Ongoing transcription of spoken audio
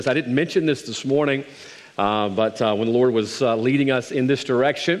I didn't mention this morning, but when the Lord was leading us in this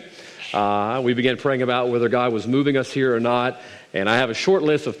direction, we began praying about whether God was moving us here or not. And I have a short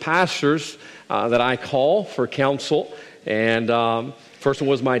list of pastors that I call for counsel. And first one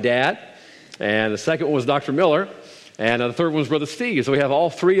was my dad, and the second one was Dr. Miller, and the third one was Brother Steve. So we have all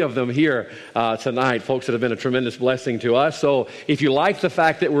three of them here tonight, folks that have been a tremendous blessing to us. So if you like the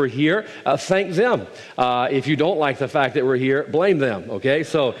fact that we're here, thank them. If you don't like the fact that we're here, blame them, okay?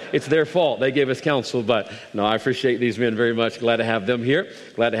 So it's their fault. They gave us counsel. But no, I appreciate these men very much. Glad to have them here.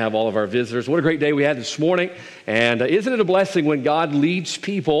 Glad to have all of our visitors. What a great day we had this morning. And isn't it a blessing when God leads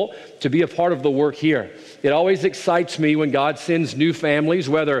people to be a part of the work here? It always excites me when God sends new families,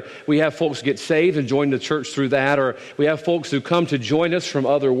 whether we have folks get saved and join the church through that, or we have folks who come to join us from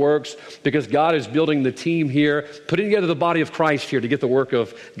other works, because God is building the team here, putting together the body of Christ here to get the work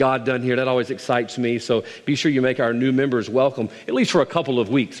of God done here. That always excites me. So be sure you make our new members welcome, at least for a couple of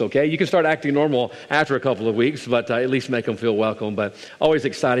weeks, okay? You can start acting normal after a couple of weeks, but at least make them feel welcome. But always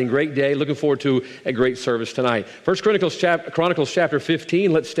exciting. Great day. Looking forward to a great service tonight. First Chronicles chapter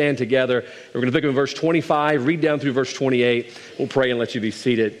 15. Let's stand together. We're going to pick up in verse 25. Read down through verse 28. We'll pray and let you be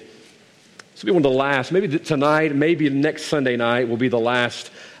seated. This will be one of the last, maybe tonight, maybe next Sunday night will be the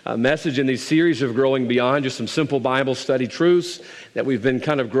last message in these series of Growing Beyond, just some simple Bible study truths that we've been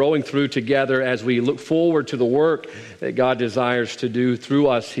kind of growing through together as we look forward to the work that God desires to do through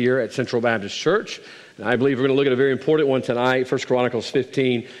us here at Central Baptist Church. And I believe we're going to look at a very important one tonight, 1 Chronicles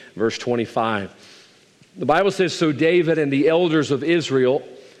 15, verse 25. The Bible says, "So David and the elders of Israel,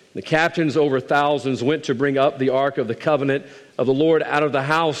 the captains over thousands, went to bring up the ark of the covenant of the Lord out of the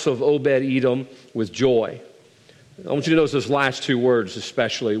house of Obed-Edom with joy." I want you to notice those last two words,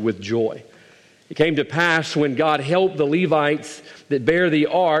 especially with joy. "It came to pass when God helped the Levites that bear the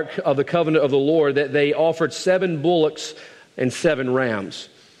ark of the covenant of the Lord, that they offered 7 bullocks and 7 rams.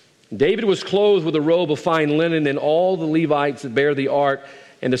 David was clothed with a robe of fine linen, and all the Levites that bear the ark,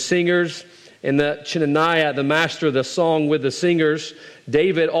 and the singers, and the Chenaniah, the master of the song with the singers,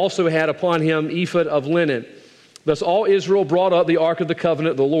 David also had upon him ephod of linen. Thus all Israel brought up the ark of the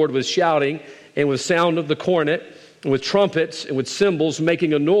covenant of the Lord with shouting, and with sound of the cornet, and with trumpets, and with cymbals,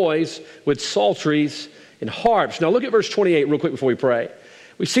 making a noise, with psalteries and harps." Now look at verse 28 real quick before we pray.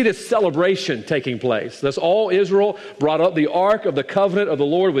 We see this celebration taking place. Thus all Israel brought up the ark of the covenant of the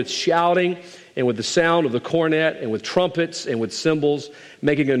Lord with shouting, and with the sound of the cornet, and with trumpets, and with cymbals,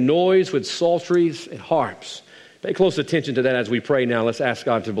 making a noise with psalteries and harps. Pay close attention to that as we pray now. Let's ask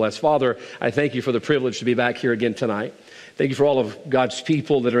God to bless. Father, I thank you for the privilege to be back here again tonight. Thank you for all of God's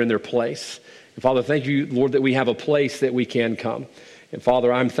people that are in their place. And Father, thank you, Lord, that we have a place that we can come. And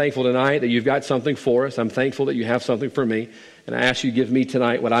Father, I'm thankful tonight that you've got something for us. I'm thankful that you have something for me. And I ask you to give me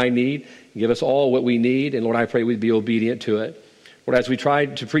tonight what I need. Give us all what we need. And Lord, I pray we'd be obedient to it. Lord, as we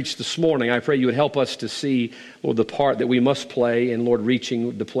tried to preach this morning, I pray you would help us to see, Lord, the part that we must play in, Lord,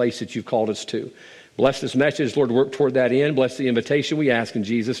 reaching the place that you've called us to. Bless this message, Lord, work toward that end. Bless the invitation, we ask in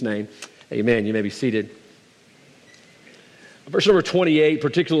Jesus' name. Amen. You may be seated. Verse number 28,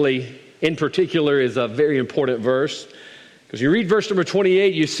 in particular, is a very important verse. Because you read verse number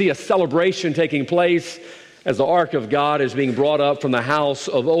 28, you see a celebration taking place as the ark of God is being brought up from the house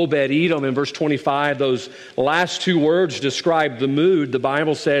of Obed-Edom. In verse 25, those last two words describe the mood. The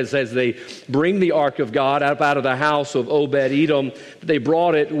Bible says as they bring the ark of God up out of the house of Obed-Edom, they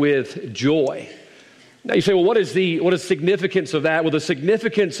brought it with joy. Now you say, well, what is the significance of that? Well, the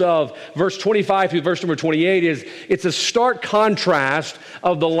significance of verse 25 through verse number 28 is it's a stark contrast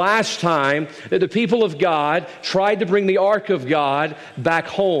of the last time that the people of God tried to bring the ark of God back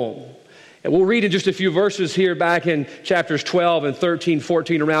home. And we'll read in just a few verses here back in chapters 12 and 13,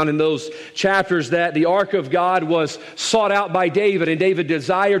 14, around in those chapters that the ark of God was sought out by David, and David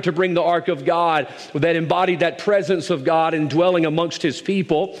desired to bring the ark of God that embodied that presence of God and dwelling amongst his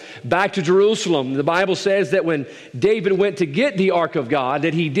people back to Jerusalem. The Bible says that when David went to get the ark of God,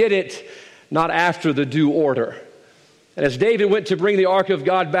 that he did it not after the due order. And as David went to bring the ark of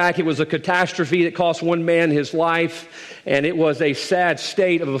God back, it was a catastrophe that cost one man his life, and it was a sad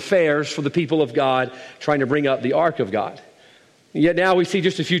state of affairs for the people of God trying to bring up the ark of God. And yet now we see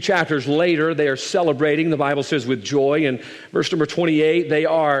just a few chapters later, they are celebrating, the Bible says, with joy. In verse number 28, they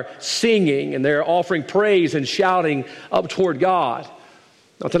are singing, and they're offering praise and shouting up toward God.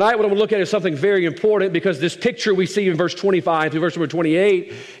 Now tonight what I'm going to look at is something very important, because this picture we see in verse 25 through verse number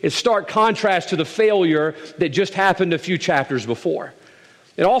 28 is stark contrast to the failure that just happened a few chapters before.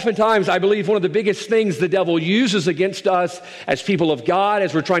 And oftentimes I believe one of the biggest things the devil uses against us as people of God,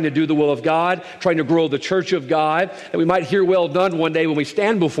 as we're trying to do the will of God, trying to grow the church of God, that we might hear well done one day when we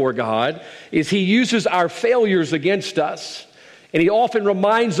stand before God, is he uses our failures against us. And he often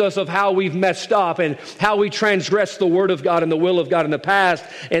reminds us of how we've messed up and how we transgressed the Word of God and the will of God in the past,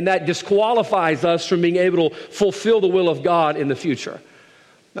 and that disqualifies us from being able to fulfill the will of God in the future.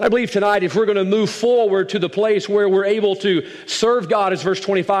 And I believe tonight, if we're going to move forward to the place where we're able to serve God, as verse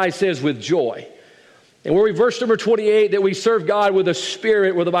 25 says, with joy. And where we, verse number 28, that we serve God with a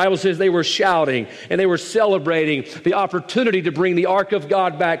spirit, where the Bible says they were shouting and they were celebrating the opportunity to bring the ark of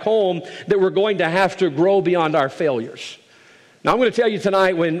God back home, that we're going to have to grow beyond our failures. Now, I'm going to tell you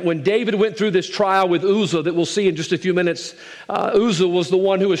tonight, when David went through this trial with Uzzah that we'll see in just a few minutes, Uzzah was the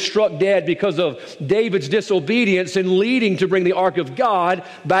one who was struck dead because of David's disobedience in leading to bring the ark of God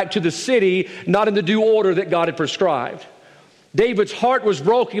back to the city, not in the due order that God had prescribed. David's heart was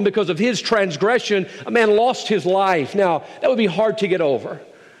broken because of his transgression. A man lost his life. Now, that would be hard to get over.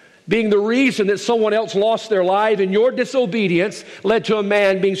 Being the reason that someone else lost their life, and your disobedience led to a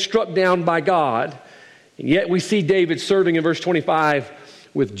man being struck down by God. And yet we see David serving in verse 25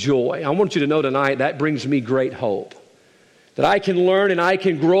 with joy. I want you to know tonight that brings me great hope. That I can learn and I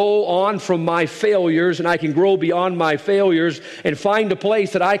can grow on from my failures, and I can grow beyond my failures and find a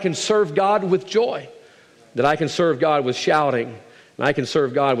place that I can serve God with joy. That I can serve God with shouting, and I can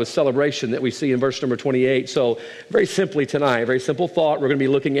serve God with celebration that we see in verse number 28. So very simply tonight, a very simple thought we're going to be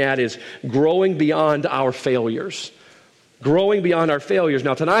looking at is growing beyond our failures. Growing beyond our failures.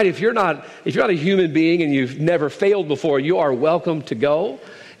 Now tonight, if you're not a human being and you've never failed before, you are welcome to go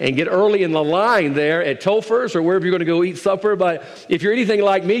and get early in the line there at Topher's or wherever you're going to go eat supper. But if you're anything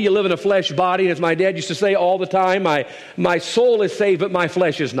like me, you live in a flesh body, and as my dad used to say all the time, my soul is saved, but my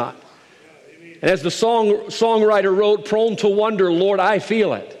flesh is not. And as the songwriter wrote, prone to wonder, Lord, I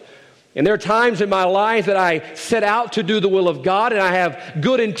feel it. And there are times in my life that I set out to do the will of God, and I have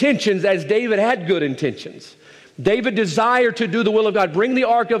good intentions, as David had good intentions. David desired to do the will of God, bring the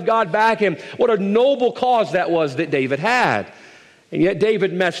ark of God back, and what a noble cause that was that David had. And yet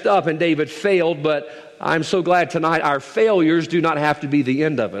David messed up and David failed, but I'm so glad tonight our failures do not have to be the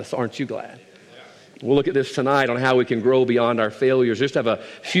end of us. Aren't you glad? We'll look at this tonight on how we can grow beyond our failures. Just have a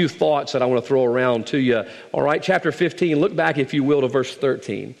few thoughts that I want to throw around to you. All right, chapter 15, look back, if you will, to verse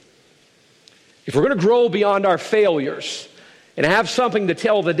 13. If we're going to grow beyond our failures and have something to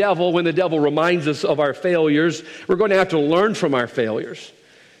tell the devil when the devil reminds us of our failures, we're going to have to learn from our failures.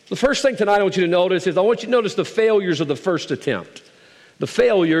 The first thing tonight I want you to notice is I want you to notice the failures of the first attempt. The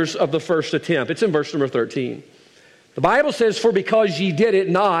failures of the first attempt. It's in verse number 13. The Bible says, for because ye did it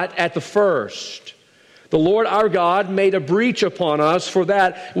not at the first, the Lord our God made a breach upon us, for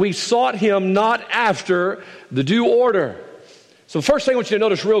that we sought him not after the due order. So the first thing I want you to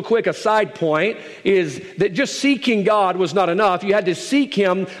notice real quick, a side point, is that just seeking God was not enough. You had to seek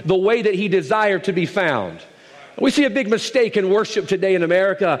him the way that he desired to be found. We see a big mistake in worship today in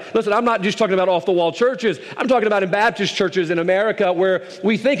America. Listen, I'm not just talking about off-the-wall churches. I'm talking about in Baptist churches in America where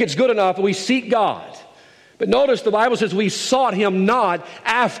we think it's good enough and we seek God. But notice the Bible says we sought him not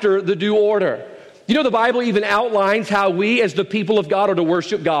after the due order. You know, the Bible even outlines how we as the people of God are to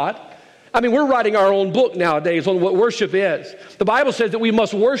worship God. I mean, we're writing our own book nowadays on what worship is. The Bible says that we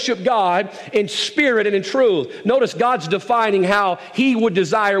must worship God in spirit and in truth. Notice God's defining how he would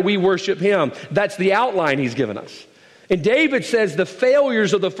desire we worship him. That's the outline he's given us. And David says the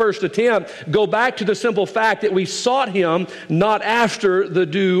failures of the first attempt go back to the simple fact that we sought him not after the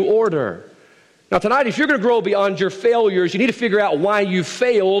due order. Now tonight, if you're going to grow beyond your failures, you need to figure out why you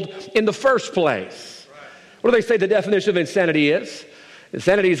failed in the first place. What do they say the definition of insanity is?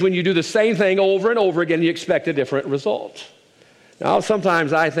 Insanity is when you do the same thing over and over again and you expect a different result. Now,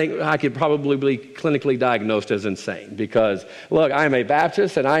 sometimes I think I could probably be clinically diagnosed as insane because, look, I am a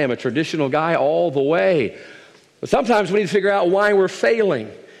Baptist and I am a traditional guy all the way. But sometimes we need to figure out why we're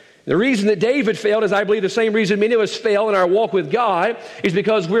failing. The reason that David failed is, I believe, the same reason many of us fail in our walk with God is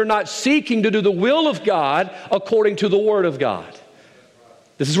because we're not seeking to do the will of God according to the Word of God.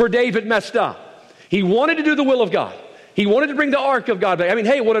 This is where David messed up. He wanted to do the will of God. He wanted to bring the ark of God back. I mean,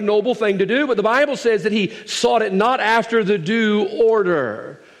 hey, what a noble thing to do. But the Bible says that he sought it not after the due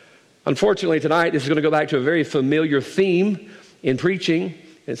order. Unfortunately, tonight, this is going to go back to a very familiar theme in preaching.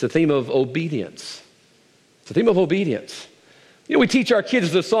 It's the theme of obedience. It's the theme of obedience. You know, we teach our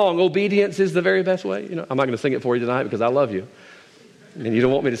kids the song, obedience is the very best way. You know, I'm not going to sing it for you tonight because I love you. And you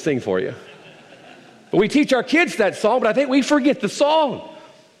don't want me to sing for you. But we teach our kids that song, but I think we forget the song.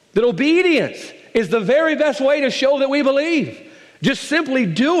 That obedience is the very best way to show that we believe. Just simply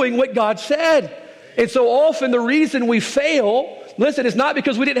doing what God said. And so often the reason we fail, listen, it's not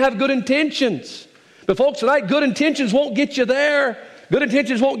because we didn't have good intentions. But folks, tonight, good intentions won't get you there. Good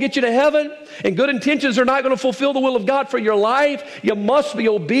intentions won't get you to heaven. And good intentions are not going to fulfill the will of God for your life. You must be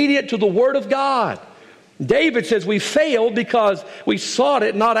obedient to the Word of God. David says we failed because we sought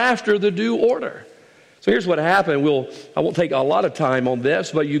it not after the due order. So here's what happened. I won't take a lot of time on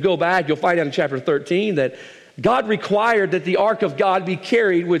this, but you go back, you'll find out in chapter 13 that God required that the ark of God be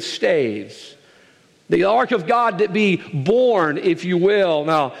carried with staves. The ark of God that be borne, if you will.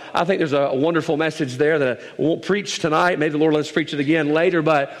 Now, I think there's a wonderful message there that I won't preach tonight. Maybe the Lord lets us preach it again later.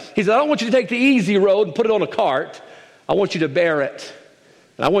 But he said, I don't want you to take the easy road and put it on a cart. I want you to bear it.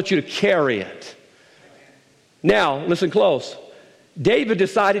 And I want you to carry it. Now, listen close. David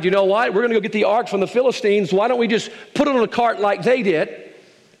decided, you know what? We're going to go get the ark from the Philistines. Why don't we just put it on a cart like they did?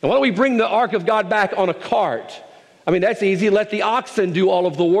 And why don't we bring the ark of God back on a cart? I mean, that's easy. Let the oxen do all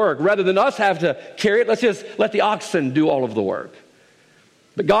of the work. Rather than us have to carry it, let's just let the oxen do all of the work.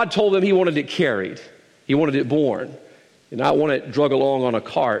 But God told them he wanted it carried. He wanted it borne. And not want it drug along on a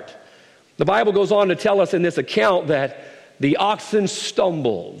cart. The Bible goes on to tell us in this account that the oxen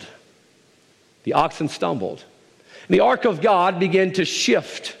stumbled. The oxen stumbled. And the ark of God began to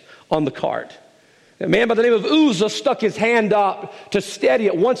shift on the cart. A man by the name of Uzzah stuck his hand up to steady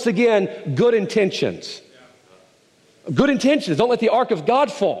it. Once again, good intentions. Good intentions. Don't let the ark of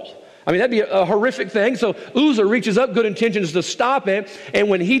God fall. I mean, that'd be a horrific thing. So Uzzah reaches up, good intentions to stop it. And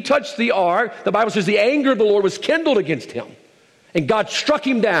when he touched the ark, the Bible says the anger of the Lord was kindled against him. And God struck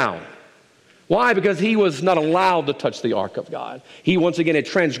him down. Why? Because he was not allowed to touch the ark of God. He once again had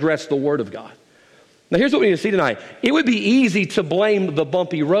transgressed the word of God. Now here's what we need to see tonight. It would be easy to blame the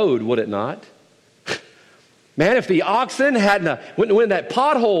bumpy road, would it not? Man, if the oxen hadn't went in that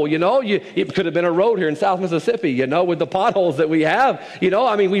pothole, it could have been a road here in South Mississippi, with the potholes that we have.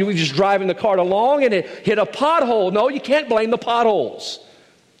 I mean, we just driving the cart along and it hit a pothole. No, you can't blame the potholes.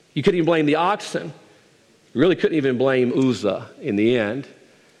 You couldn't even blame the oxen. You really couldn't even blame Uzzah in the end.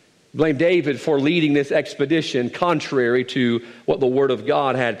 Blame David for leading this expedition contrary to what the Word of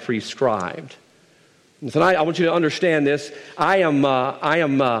God had prescribed. And tonight, I want you to understand this. I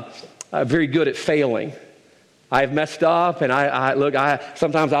am very good at failing. I've messed up, and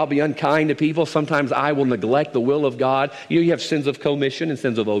sometimes I'll be unkind to people. Sometimes I will neglect the will of God. You have sins of commission and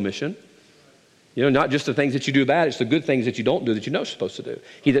sins of omission. Not just the things that you do bad, it's the good things that you don't do that you know you're supposed to do.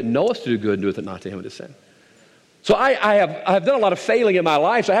 He that knoweth to do good doeth it not to him to sin. So I have done a lot of failing in my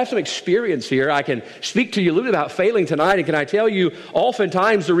life, so I have some experience here. I can speak to you a little bit about failing tonight, and can I tell you,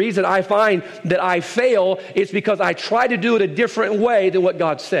 oftentimes the reason I find that I fail is because I try to do it a different way than what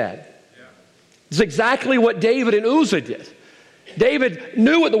God said. It's exactly what David and Uzzah did. David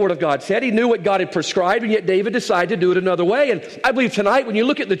knew what the Word of God said. He knew what God had prescribed, and yet David decided to do it another way. And I believe tonight, when you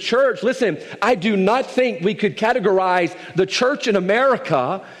look at the church, listen, I do not think we could categorize the church in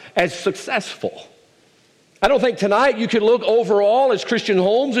America as successful. I don't think tonight you could look overall as Christian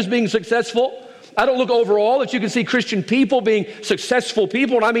homes as being successful. I don't look overall that you can see Christian people being successful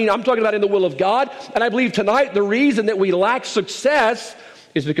people. And I'm talking about in the will of God. And I believe tonight the reason that we lack success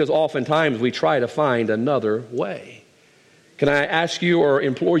is because oftentimes we try to find another way. Can I ask you or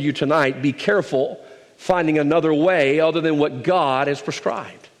implore you tonight, be careful finding another way other than what God has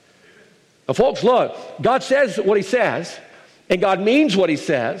prescribed. Now, folks, look, God says what he says, and God means what he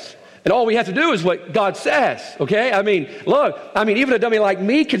says, and all we have to do is what God says, okay? Even a dummy like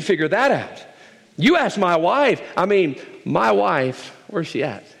me can figure that out. You ask my wife, my wife, where's she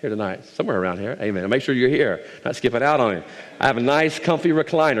at here tonight? Somewhere around here. Amen. Make sure you're here. Not skipping out on you. I have a nice, comfy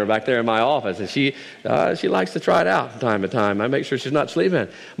recliner back there in my office, and she likes to try it out from time to time. I make sure she's not sleeping.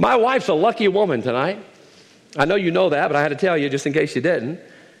 My wife's a lucky woman tonight. I know you know that, but I had to tell you just in case you didn't.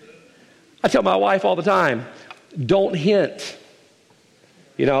 I tell my wife all the time, don't hint.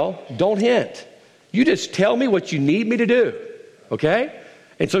 Don't hint. You just tell me what you need me to do, okay?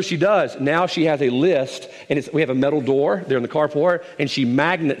 And so she does. Now she has a list, and we have a metal door there in the carport, and she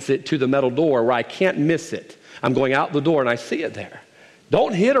magnets it to the metal door where I can't miss it. I'm going out the door, and I see it there.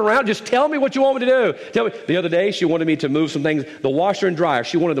 Don't hit around. Just tell me what you want me to do. Tell me. The other day, she wanted me to move some things. The washer and dryer,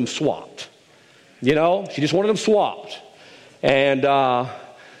 she wanted them swapped. She just wanted them swapped. And,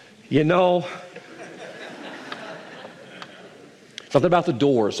 something about the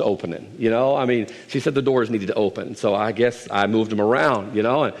doors opening, she said the doors needed to open. So I guess I moved them around,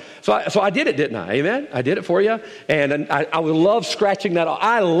 And so I did it, didn't I? Amen? I did it for you. And I would love scratching that off.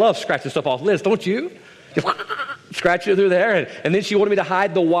 I love scratching stuff off lists, don't you? Just scratch it through there. And then she wanted me to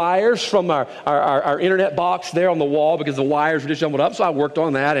hide the wires from our internet box there on the wall because the wires were just jumbled up. So I worked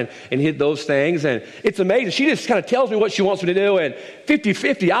on that and hid those things. And it's amazing. She just kind of tells me what she wants me to do. And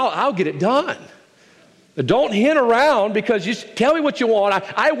 50-50, I'll get it done. Don't hint around because just tell me what you want.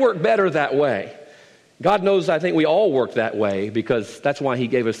 I work better that way. God knows I think we all work that way because that's why he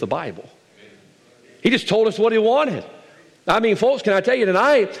gave us the Bible. He just told us what he wanted. I mean, folks, can I tell you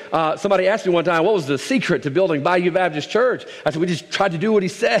tonight, somebody asked me one time, what was the secret to building Bayou Baptist Church? I said, we just tried to do what he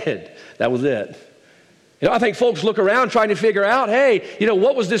said. That was it. I think folks look around trying to figure out, hey,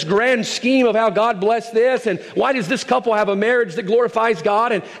 what was this grand scheme of how God blessed this? And why does this couple have a marriage that glorifies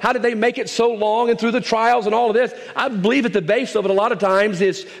God? And how did they make it so long and through the trials and all of this? I believe at the base of it a lot of times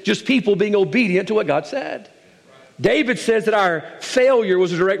is just people being obedient to what God said. David says that our failure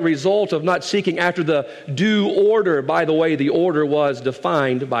was a direct result of not seeking after the due order. By the way, the order was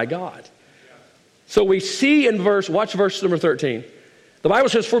defined by God. So we see in watch verse number 13. The Bible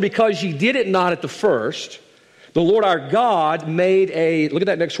says, for because ye did it not at the first, the Lord our God made look at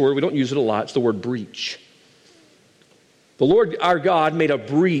that next word, we don't use it a lot, it's the word breach. The Lord our God made a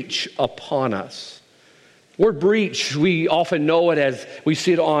breach upon us. The word breach, we often know it as we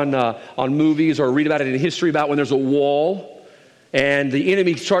see it on movies or read about it in history about when there's a wall and the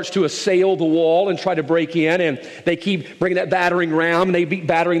enemy starts to assail the wall and try to break in, and they keep bringing that battering ram and they keep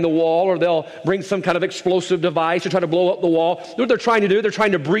battering the wall, or they'll bring some kind of explosive device to try to blow up the wall. What they're trying to do, they're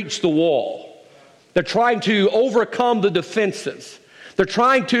trying to breach the wall. They're trying to overcome the defenses. They're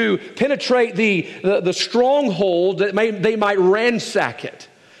trying to penetrate the stronghold that they might ransack it.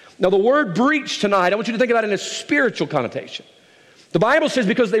 Now, the word breach tonight, I want you to think about it in a spiritual connotation. The Bible says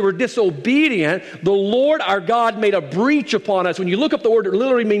because they were disobedient, the Lord our God made a breach upon us. When you look up the word, it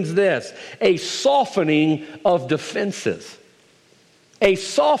literally means this: a softening of defenses. A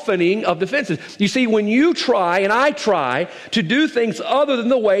softening of defenses. You see, when you try, and I try, to do things other than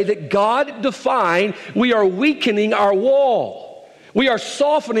the way that God defined, we are weakening our wall. We are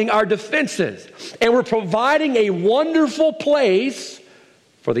softening our defenses. And we're providing a wonderful place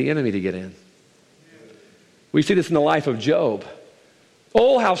for the enemy to get in. We see this in the life of Job.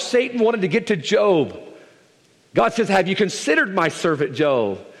 Oh, how Satan wanted to get to Job. God says, have you considered my servant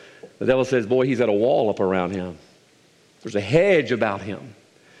Job? The devil says, boy, he's got a wall up around him. There's a hedge about him.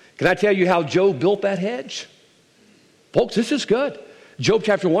 Can I tell you how Job built that hedge? Folks, this is good. Job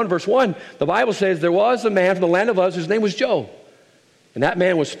chapter 1, verse 1, the Bible says there was a man from the land of Uz whose name was Job. And that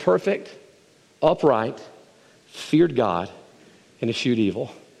man was perfect, upright, feared God, and eschewed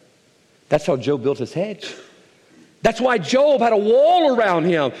evil. That's how Job built his hedge. That's why Job had a wall around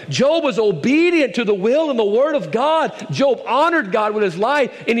him. Job was obedient to the will and the word of God. Job honored God with his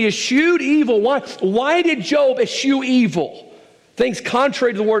life, and he eschewed evil. Why did Job eschew evil? Things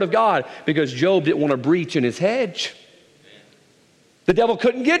contrary to the word of God. Because Job didn't want to breach in his hedge. The devil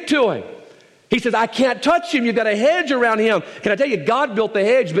couldn't get to him. He says, I can't touch him. You've got a hedge around him. Can I tell you, God built the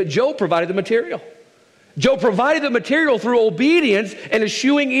hedge, but Job provided the material. Job provided the material through obedience and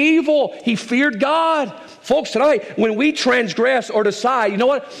eschewing evil. He feared God. Folks, tonight, when we transgress or decide, you know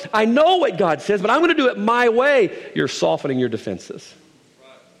what? I know what God says, but I'm going to do it my way. You're softening your defenses.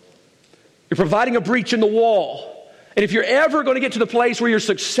 You're providing a breach in the wall. And if you're ever going to get to the place where you're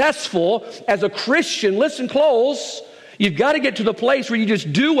successful as a Christian, listen close, you've got to get to the place where you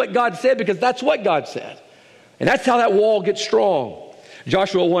just do what God said, because that's what God said. And that's how that wall gets strong.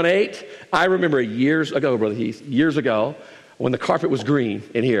 Joshua 1:8, I remember years ago, Brother Heath, years ago, when the carpet was green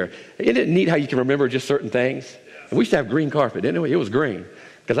in here. Isn't it neat how you can remember just certain things? And we used to have green carpet, didn't we? It was green,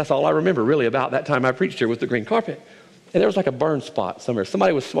 because that's all I remember really about that time I preached here was the green carpet. And there was like a burn spot somewhere.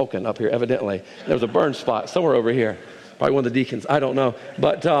 Somebody was smoking up here, evidently. There was a burn spot somewhere over here. Probably one of the deacons. I don't know.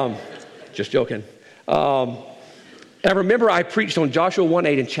 But just joking. And I remember I preached on Joshua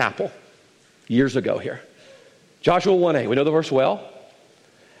 1:8 in chapel years ago here. Joshua 1:8. We know the verse well.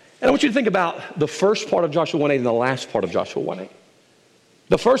 And I want you to think about the first part of Joshua 1:8 and the last part of Joshua 1:8.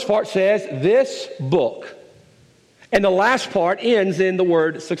 The first part says, this book. And the last part ends in the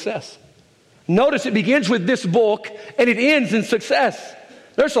word success. Notice it begins with this book and it ends in success.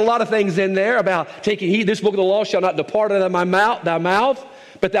 There's a lot of things in there about taking heed. This book of the law shall not depart out of thy mouth,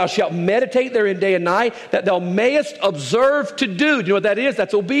 but thou shalt meditate therein day and night, that thou mayest observe to do. Do you know what that is?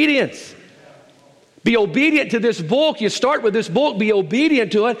 That's obedience. Be obedient to this book. You start with this book, be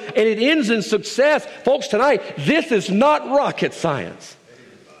obedient to it, and it ends in success. Folks, tonight, this is not rocket science.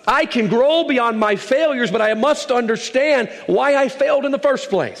 I can grow beyond my failures, but I must understand why I failed in the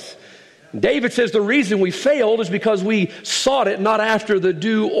first place. David says the reason we failed is because we sought it not after the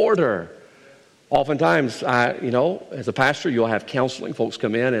due order. Oftentimes, as a pastor, you'll have counseling. Folks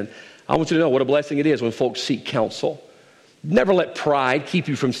come in, and I want you to know what a blessing it is when folks seek counsel. Never let pride keep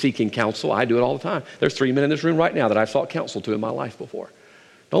you from seeking counsel. I do it all the time. There's 3 men in this room right now that I've sought counsel to in my life before.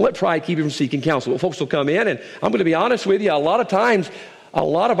 Don't let pride keep you from seeking counsel. Well, folks will come in, and I'm going to be honest with you, a lot of times, a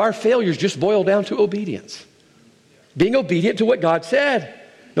lot of our failures just boil down to obedience. Being obedient to what God said.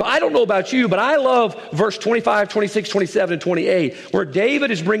 Now, I don't know about you, but I love verse 25, 26, 27, and 28, where David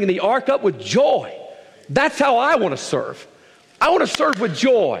is bringing the ark up with joy. That's how I want to serve. I want to serve with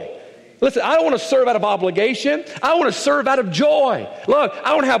joy. Listen, I don't want to serve out of obligation. I want to serve out of joy. Look,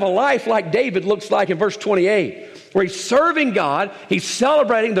 I want to have a life like David looks like in verse 28, where he's serving God. He's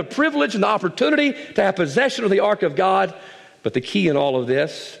celebrating the privilege and the opportunity to have possession of the ark of God. But the key in all of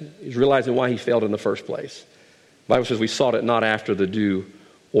this is realizing why he failed in the first place. The Bible says we sought it not after the due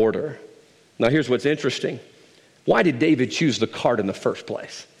order. Now here's what's interesting. Why did David choose the cart in the first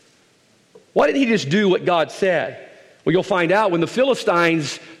place? Why didn't he just do what God said? Well, you'll find out when the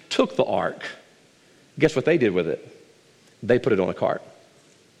Philistines took the ark. Guess what they did with it? They put it on a cart.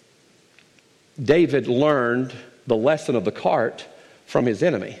 David learned the lesson of the cart from his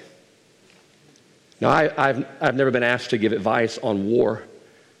enemy. Now, I've never been asked to give advice on war.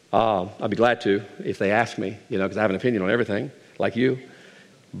 I'd be glad to if they ask me, because I have an opinion on everything, like you.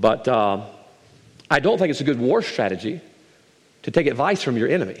 But I don't think it's a good war strategy to take advice from your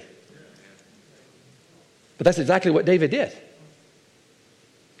enemy. But that's exactly what David did.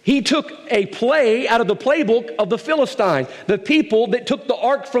 He took a play out of the playbook of the Philistines, the people that took the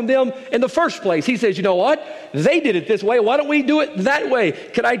ark from them in the first place. He says, you know what? They did it this way. Why don't we do it that way?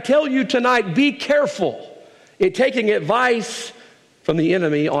 Can I tell you tonight, be careful in taking advice from the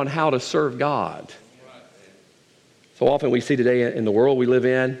enemy on how to serve God. So often we see today in the world we live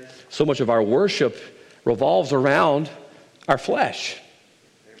in, so much of our worship revolves around our flesh.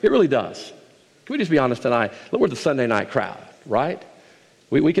 It really does. Can we just be honest tonight? Look, we're the Sunday night crowd, right?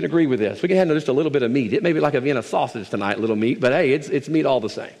 We can agree with this. We can handle just a little bit of meat. It may be like a Vienna sausage tonight, a little meat, but hey, it's meat all the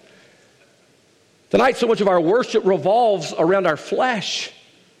same. Tonight, so much of our worship revolves around our flesh.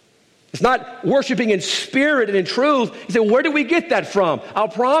 It's not worshiping in spirit and in truth. You say, where did we get that from? I'll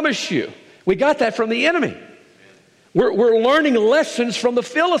promise you, we got that from the enemy. We're learning lessons from the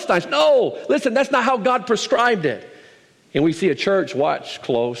Philistines. No, listen, that's not how God prescribed it. And we see a church, watch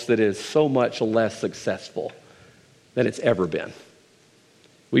close, that is so much less successful than it's ever been.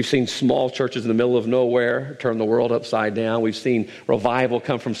 We've seen small churches in the middle of nowhere turn the world upside down. We've seen revival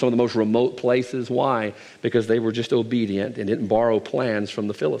come from some of the most remote places. Why? Because they were just obedient and didn't borrow plans from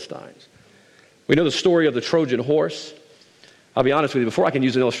the Philistines. We know the story of the Trojan horse. I'll be honest with you, before I can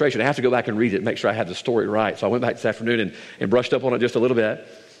use an illustration, I have to go back and read it and make sure I had the story right. So I went back this afternoon and brushed up on it just a little bit.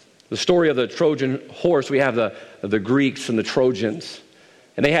 The story of the Trojan horse, we have the Greeks and the Trojans,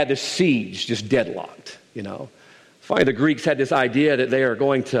 and they had this siege just deadlocked, Finally, the Greeks had this idea that they are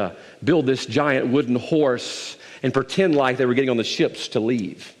going to build this giant wooden horse and pretend like they were getting on the ships to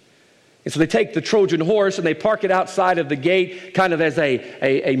leave. And so they take the Trojan horse and they park it outside of the gate kind of as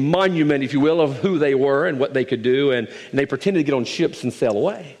a monument, if you will, of who they were and what they could do, and they pretended to get on ships and sail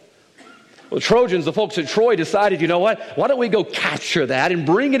away. Well, the Trojans, the folks at Troy, decided, you know what? Why don't we go capture that and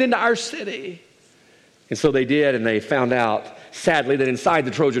bring it into our city? And so they did, and they found out, sadly, that inside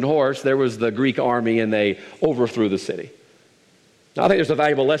the Trojan horse, there was the Greek army, and they overthrew the city. Now, I think there's a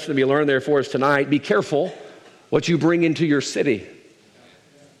valuable lesson to be learned there for us tonight. Be careful what you bring into your city.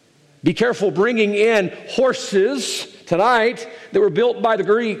 Be careful bringing in horses tonight that were built by the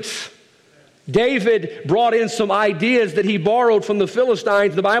Greeks. David brought in some ideas that he borrowed from the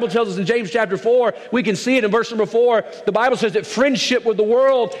Philistines. The Bible tells us in James chapter 4, we can see it in verse number 4, the Bible says that friendship with the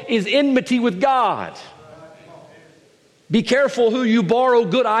world is enmity with God. Be careful who you borrow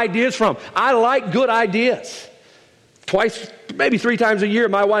good ideas from. I like good ideas. Twice, maybe 3 times a year,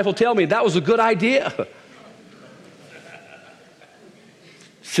 my wife will tell me, that was a good idea.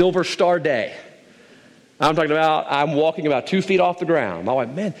 Silver Star Day. I'm walking about 2 feet off the ground. My wife,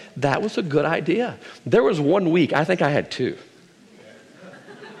 man, that was a good idea. There was 1 week, I think I had 2.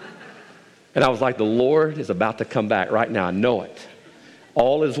 And I was like, the Lord is about to come back right now. I know it.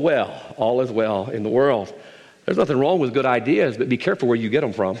 All is well in the world. There's nothing wrong with good ideas, but be careful where you get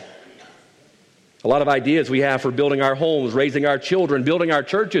them from. A lot of ideas we have for building our homes, raising our children, building our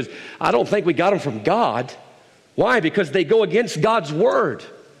churches, I don't think we got them from God. Why? Because they go against God's word.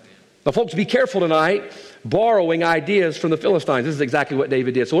 Now, folks, be careful tonight borrowing ideas from the Philistines. This is exactly what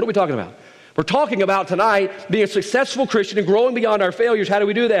David did. So what are we talking about? We're talking about tonight being a successful Christian and growing beyond our failures. How do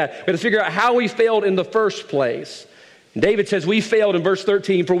we do that? We have to figure out how we failed in the first place. And David says we failed in verse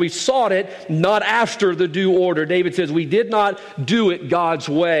 13, for we sought it not after the due order. David says we did not do it God's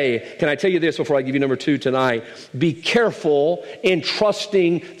way. Can I tell you this before I give you number 2 tonight? Be careful in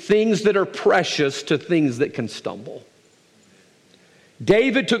trusting things that are precious to things that can stumble.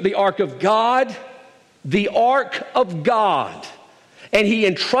 David took the ark of God, and he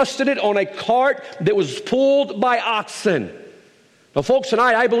entrusted it on a cart that was pulled by oxen. Now, folks,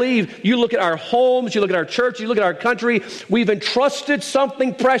 tonight, I believe you look at our homes, you look at our church, you look at our country, we've entrusted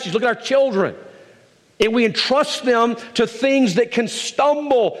something precious. Look at our children. And we entrust them to things that can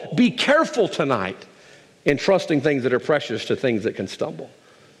stumble. Be careful tonight. entrusting things that are precious to things that can stumble.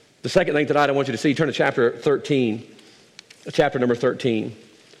 The second thing tonight I want you to see, turn to chapter number 13.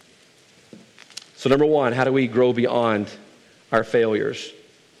 So number one, how do we grow beyond our failures?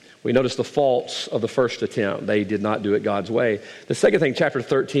 We notice the faults of the first attempt. They did not do it God's way. The second thing, chapter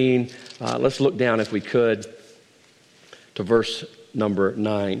 13, let's look down, if we could, to verse number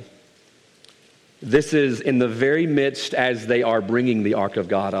 9. This is in the very midst as they are bringing the ark of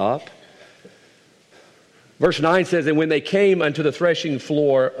God up. Verse 9 says, and when they came unto the threshing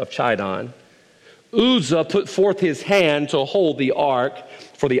floor of Chidon, Uzzah put forth his hand to hold the ark,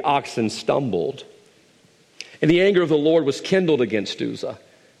 for the oxen stumbled. And the anger of the Lord was kindled against Uzzah.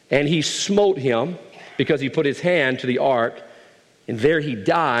 And he smote him because he put his hand to the ark, and there he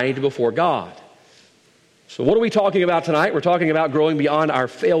died before God. So what are we talking about tonight? We're talking about growing beyond our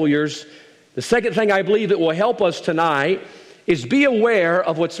failures. The second thing I believe that will help us tonight is be aware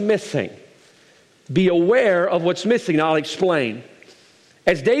of what's missing. Be aware of what's missing. Now I'll explain.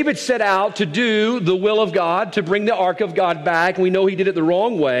 As David set out to do the will of God, to bring the ark of God back, and we know he did it the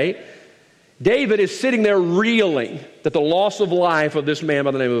wrong way, David is sitting there reeling at the loss of life of this man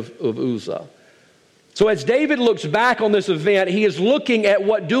by the name of Uzzah. So as David looks back on this event, he is looking at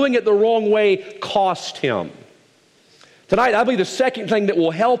what doing it the wrong way cost him. Tonight, I believe the second thing that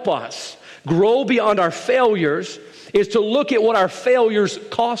will help us grow beyond our failures is to look at what our failures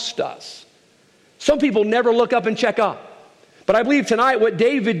cost us. Some people never look up and check up. But I believe tonight what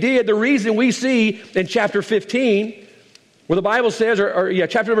David did, the reason we see in chapter 15, where the Bible says,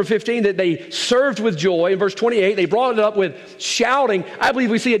 chapter number 15, that they served with joy. In verse 28, they brought it up with shouting. I believe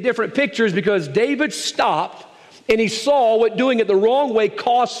we see a different picture is because David stopped and he saw what doing it the wrong way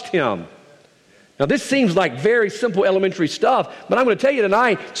cost him. Now this seems like very simple elementary stuff, but I'm going to tell you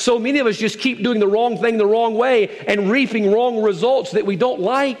tonight, so many of us just keep doing the wrong thing the wrong way and reaping wrong results that we don't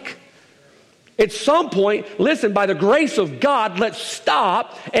like. At some point, listen, by the grace of God, let's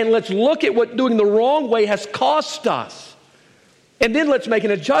stop and let's look at what doing the wrong way has cost us. And then let's make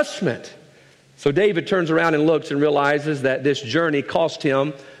an adjustment. So David turns around and looks and realizes that this journey cost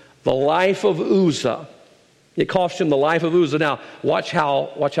him the life of Uzzah. It cost him the life of Uzzah. Now, watch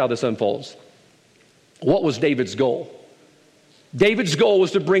how this unfolds. What was David's goal? David's goal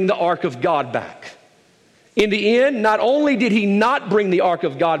was to bring the ark of God back. In the end, not only did he not bring the ark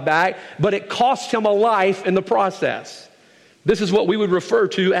of God back, but it cost him a life in the process. This is what we would refer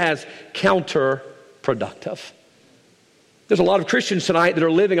to as counterproductive. There's a lot of Christians tonight that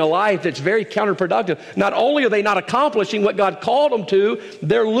are living a life that's very counterproductive. Not only are they not accomplishing what God called them to,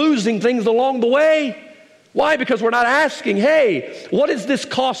 they're losing things along the way. Why? Because we're not asking, hey, what is this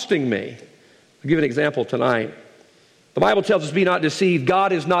costing me? I'll give you an example tonight. The Bible tells us, be not deceived,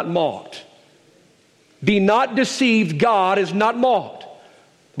 God is not mocked. Be not deceived, God is not mocked.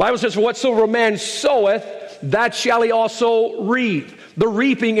 The Bible says, for whatsoever a man soweth, that shall he also reap. The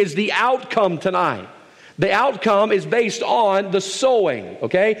reaping is the outcome tonight. The outcome is based on the sowing,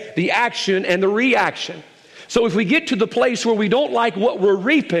 okay? The action and the reaction. So if we get to the place where we don't like what we're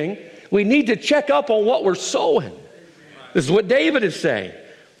reaping, we need to check up on what we're sowing. This is what David is saying.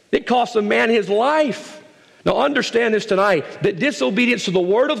 It cost a man his life. Now understand this tonight, that disobedience to the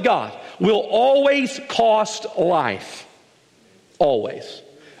Word of God will always cost life. Always.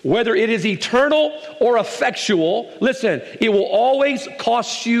 Whether it is eternal or effectual, listen, it will always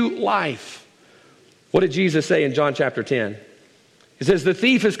cost you life. What did Jesus say in John chapter 10? He says, the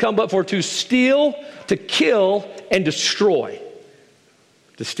thief has come but for to steal, to kill, and destroy.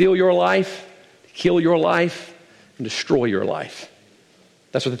 To steal your life, to kill your life, and destroy your life.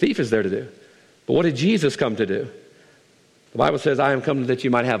 That's what the thief is there to do. But what did Jesus come to do? The Bible says, I am come that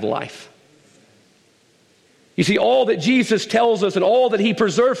you might have life. You see, all that Jesus tells us and all that he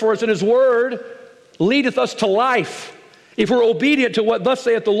preserved for us in his word leadeth us to life. If we're obedient to what thus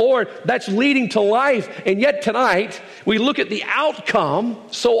saith the Lord, that's leading to life. And yet tonight, we look at the outcome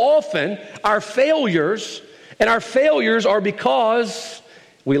so often, our failures, and our failures are because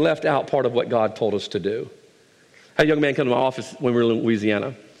we left out part of what God told us to do. I had a young man come to my office when we were in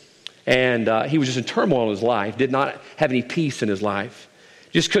Louisiana, and he was just in turmoil in his life, did not have any peace in his life.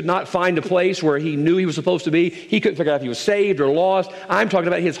 Just could not find a place where he knew he was supposed to be. He couldn't figure out if he was saved or lost. I'm talking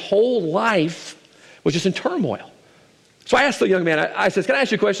about his whole life was just in turmoil. So I asked the young man, I said, can I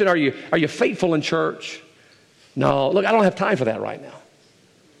ask you a question? Are you faithful in church? No, look, I don't have time for that right now.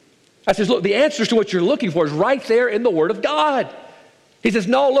 I says, look, the answers to what you're looking for is right there in the Word of God. He says,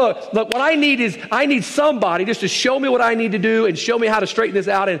 no, look, what I need somebody just to show me what I need to do and show me how to straighten this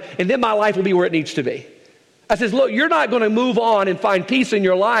out, and then my life will be where it needs to be. I says, look, you're not going to move on and find peace in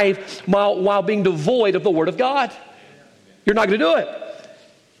your life while being devoid of the Word of God. You're not going to do it.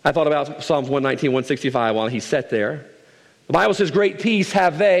 I thought about Psalms 119, 165 while he sat there. The Bible says, great peace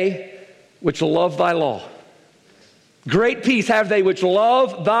have they which love thy law. Great peace have they which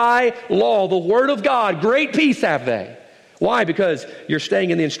love thy law. The word of God, great peace have they. Why? Because you're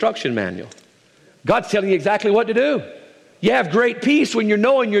staying in the instruction manual. God's telling you exactly what to do. You have great peace when you're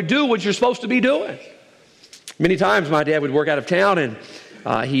knowing you do what you're supposed to be doing. Many times my dad would work out of town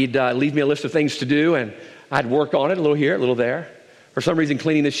and he'd leave me a list of things to do, and I'd work on it, a little here, a little there. For some reason,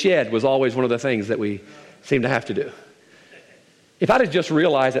 cleaning the shed was always one of the things that we seemed to have to do. If I'd have just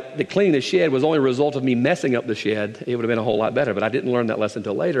realized that cleaning the shed was only a result of me messing up the shed, it would have been a whole lot better, but I didn't learn that lesson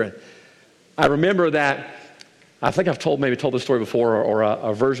until later. And I remember that, I think I've told this story before, or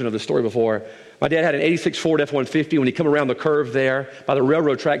a version of the story before. My dad had an 86 Ford F-150. When he come around the curve there by the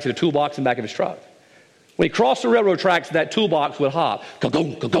railroad tracks, he had a toolbox in the back of his truck. When he crossed the railroad tracks, that toolbox would hop.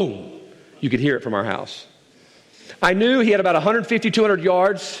 Ka-gong, ka-gong. You could hear it from our house. I knew he had about 150, 200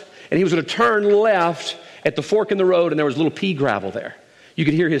 yards, and he was going to turn left at the fork in the road, and there was a little pea gravel there. You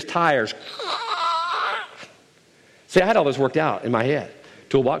could hear his tires. See, I had all this worked out in my head.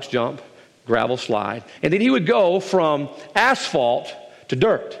 Toolbox jump, gravel slide. And then he would go from asphalt to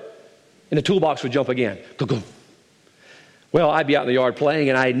dirt, and the toolbox would jump again. Ka-gong. Well, I'd be out in the yard playing,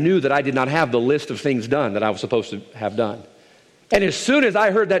 and I knew that I did not have the list of things done that I was supposed to have done. And as soon as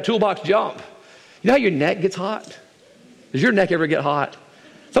I heard that toolbox jump, you know how your neck gets hot? Does your neck ever get hot?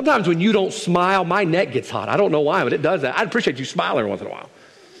 Sometimes when you don't smile, my neck gets hot. I don't know why, but it does that. I'd appreciate you smiling every once in a while.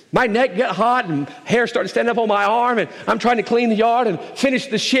 My neck get hot and hair starting to stand up on my arm, and I'm trying to clean the yard and finish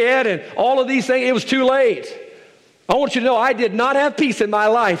the shed and all of these things. It was too late. I want you to know I did not have peace in my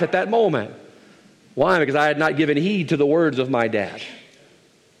life at that moment. Why? Because I had not given heed to the words of my dad.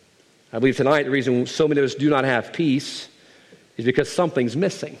 I believe tonight the reason so many of us do not have peace is because something's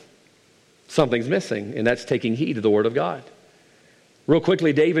missing. Something's missing, and that's taking heed to the word of God. Real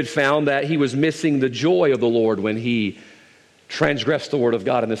quickly, David found that he was missing the joy of the Lord when he transgressed the word of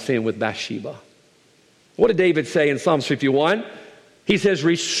God in the sin with Bathsheba. What did David say in Psalms 51? He says,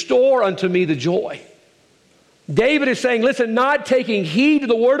 restore unto me the joy. David is saying, listen, not taking heed to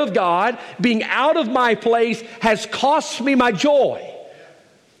the word of God, being out of my place has cost me my joy.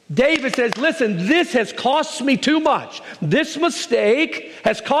 David says, listen, this has cost me too much. This mistake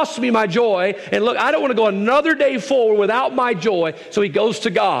has cost me my joy. And look, I don't want to go another day forward without my joy. So he goes to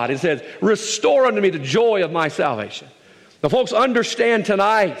God and says, restore unto me the joy of my salvation. Now, folks, understand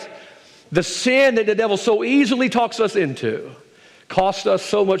tonight, the sin that the devil so easily talks us into costs us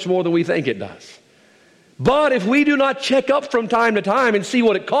so much more than we think it does. But if we do not check up from time to time and see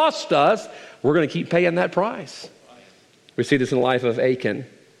what it costs us, we're going to keep paying that price. We see this in the life of Achan.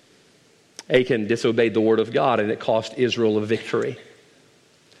 Achan disobeyed the word of God, and it cost Israel a victory.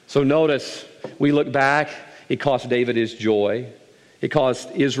 So notice, we look back, it cost David his joy. It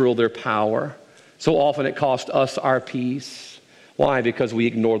cost Israel their power. So often it cost us our peace. Why? Because we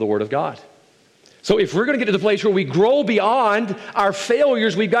ignore the word of God. So if we're going to get to the place where we grow beyond our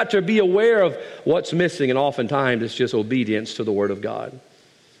failures, we've got to be aware of what's missing, and oftentimes it's just obedience to the word of God.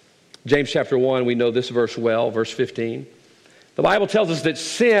 James chapter 1, we know this verse well, verse 15. The Bible tells us that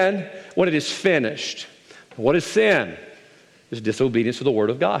sin, when it is finished, what is sin? It's disobedience to the word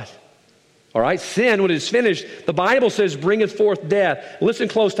of God. All right, sin, when it is finished, the Bible says, bringeth forth death. Listen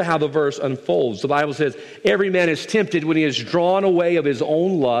close to how the verse unfolds. The Bible says, every man is tempted when he is drawn away of his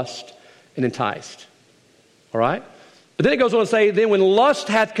own lust and enticed. All right? But then it goes on to say, then when lust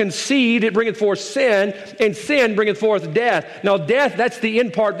hath conceived, it bringeth forth sin, and sin bringeth forth death. Now death, that's the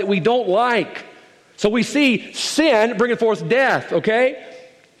end part that we don't like. So we see sin bringeth forth death, okay?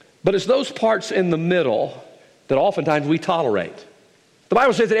 But it's those parts in the middle that oftentimes we tolerate. The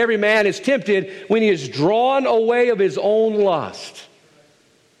Bible says that every man is tempted when he is drawn away of his own lust.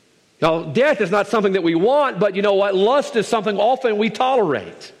 Now, death is not something that we want, but you know what? Lust is something often we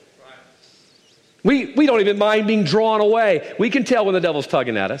tolerate. We don't even mind being drawn away. We can tell when the devil's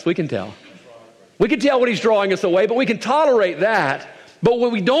tugging at us. We can tell. We can tell when he's drawing us away, but we can tolerate that. But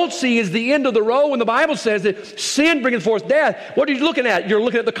what we don't see is the end of the road when the Bible says that sin bringeth forth death. What are you looking at? You're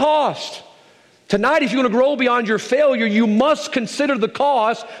looking at the cost. Tonight, if you're going to grow beyond your failure, you must consider the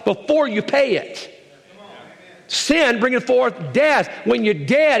cost before you pay it. Sin bringeth forth death. When you're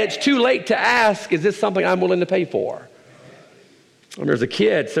dead, it's too late to ask, is this something I'm willing to pay for? I remember as a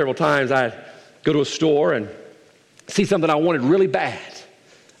kid, several times I'd go to a store and see something I wanted really bad.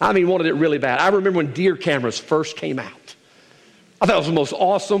 I mean, wanted it really bad. I remember when deer cameras first came out. I thought it was the most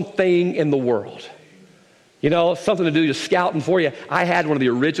awesome thing in the world. You know, something to do just scouting for you. I had one of the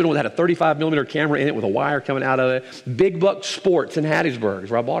original that had a 35 millimeter camera in it with a wire coming out of it. Big Buck Sports in Hattiesburg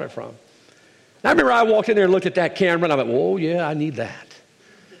is where I bought it from. And I remember I walked in there and looked at that camera and I went, oh yeah, I need that.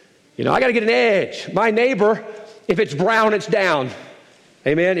 I got to get an edge. My neighbor, if it's brown, it's down.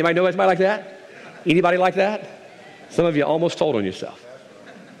 Amen? Anybody know anybody like that? Anybody like that? Some of you almost told on yourself.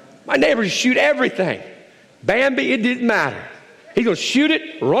 My neighbor just shoot everything. Bambi, it didn't matter. He's going to shoot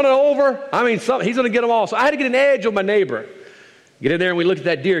it, run it over. He's going to get them all. So I had to get an edge on my neighbor. Get in there and we looked at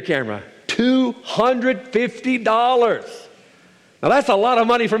that deer camera. $250. Now that's a lot of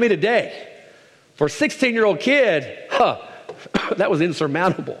money for me today. For a 16-year-old kid, that was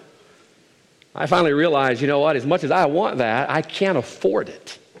insurmountable. I finally realized, as much as I want that, I can't afford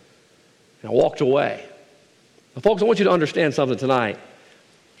it. And I walked away. Now, folks, I want you to understand something tonight.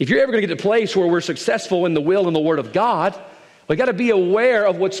 If you're ever going to get to a place where we're successful in the will and the Word of God, we've got to be aware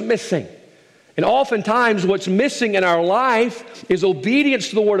of what's missing. And oftentimes what's missing in our life is obedience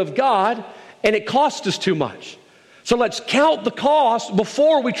to the Word of God, and it costs us too much. So let's count the cost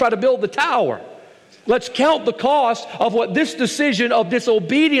before we try to build the tower. Let's count the cost of what this decision of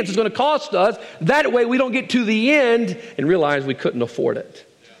disobedience is going to cost us. That way we don't get to the end and realize we couldn't afford it.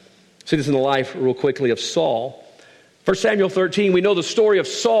 See this in the life, real quickly, of Saul. 1 Samuel 13, we know the story of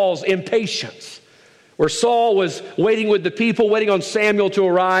Saul's impatience, where Saul was waiting with the people, waiting on Samuel to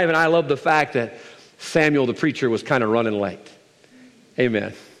arrive, and I love the fact that Samuel, the preacher, was kind of running late.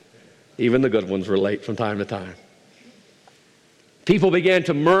 Amen. Even the good ones were late from time to time. People began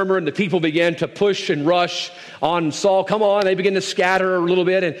to murmur, and the people began to push and rush on Saul. Come on, they began to scatter a little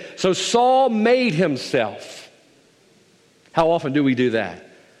bit, and so Saul made himself. How often do we do that?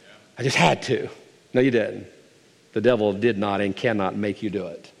 I just had to. No, you didn't. The devil did not and cannot make you do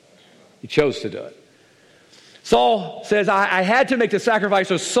it. He chose to do it. Saul says, I had to make the sacrifice.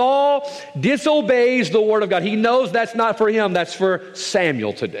 So Saul disobeys the word of God. He knows that's not for him. That's for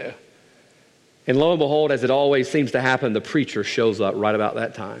Samuel to do. And lo and behold, as it always seems to happen, the preacher shows up right about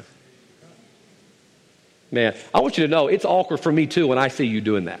that time. Man, I want you to know, it's awkward for me too when I see you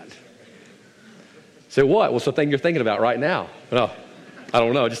doing that. So what? What's the thing you're thinking about right now? No, I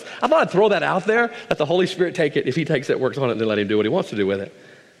don't know. I thought I'd throw that out there. Let the Holy Spirit take it. If he takes it, works on it, then let him do what he wants to do with it.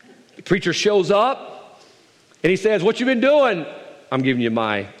 The preacher shows up and he says, what you been doing? I'm giving you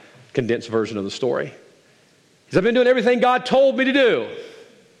my condensed version of the story. He says, I've been doing everything God told me to do.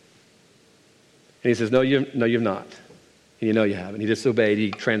 And he says, no, you've not. And you know you haven't. He disobeyed. He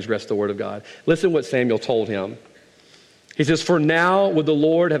transgressed the word of God. Listen what Samuel told him. He says, for now would the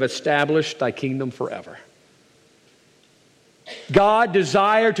Lord have established thy kingdom forever. God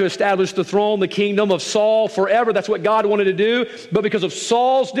desired to establish the throne, the kingdom of Saul forever. That's what God wanted to do. But because of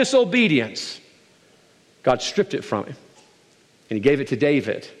Saul's disobedience, God stripped it from him. And he gave it to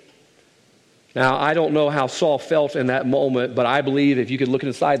David. Now, I don't know how Saul felt in that moment, but I believe if you could look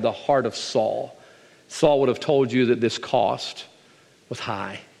inside the heart of Saul, Saul would have told you that this cost was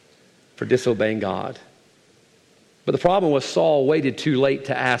high for disobeying God. But the problem was Saul waited too late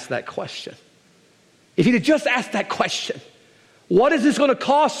to ask that question. If he'd have just asked that question, what is this going to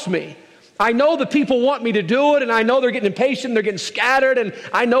cost me? I know the people want me to do it, and I know they're getting impatient, they're getting scattered, and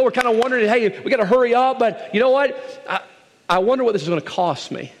I know we're kind of wondering, hey, we got to hurry up, but you know what? I wonder what this is going to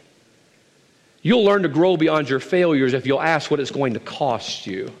cost me. You'll learn to grow beyond your failures if you'll ask what it's going to cost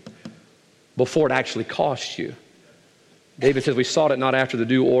you before it actually costs you. David says we sought it not after the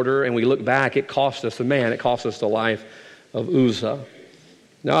due order, and we look back, it cost us a man, it cost us the life of Uzzah.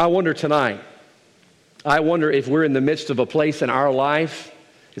 Now I wonder tonight, if we're in the midst of a place in our life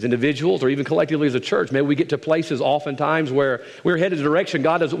as individuals or even collectively as a church, maybe we get to places oftentimes where we're headed in a direction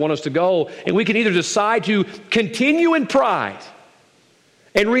God doesn't want us to go, and we can either decide to continue in pride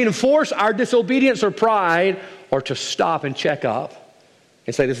and reinforce our disobedience or pride, or to stop and check up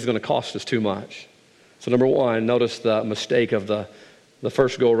and say this is going to cost us too much. So number one, notice the mistake of the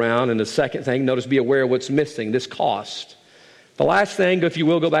first go around. And the second thing, notice be aware of what's missing, this cost. The last thing, if you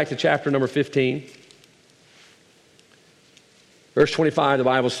will, go back to chapter number 15. Verse 25, the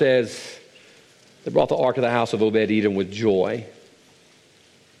Bible says, they brought the ark of the house of Obed-Edom with joy.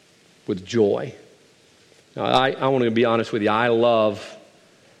 With joy. Now, I want to be honest with you. I love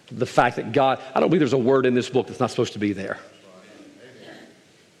the fact that God, I don't believe there's a word in this book that's not supposed to be there.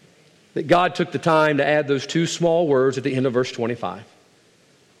 That God took the time to add those two small words at the end of verse 25.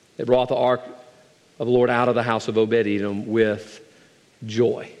 They brought the ark of the Lord out of the house of Obed-Edom with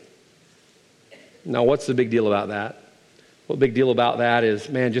joy. Now, what's the big deal about that? Well, the big deal about that is,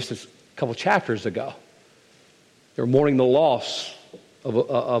 man, just a couple chapters ago, they were mourning the loss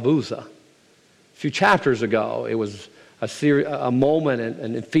of Uzzah. A few chapters ago, it was a moment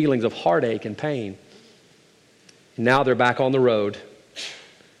and feelings of heartache and pain. And now they're back on the road.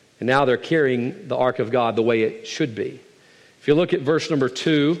 And now they're carrying the ark of God the way it should be. If you look at verse number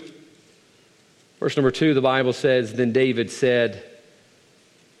 2, the Bible says, then David said,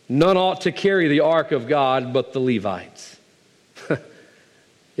 None ought to carry the ark of God but the Levites.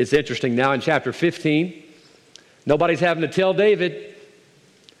 It's interesting now in chapter 15, nobody's having to tell David.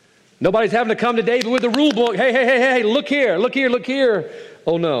 Nobody's having to come to David with the rule book. Hey, look here, look here, look here.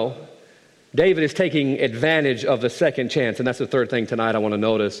 Oh no. David is taking advantage of the second chance, and that's the third thing tonight I want to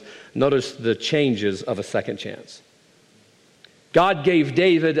notice. Notice the changes of a second chance. God gave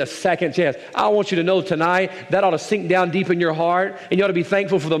David a second chance. I want you to know tonight that ought to sink down deep in your heart, and you ought to be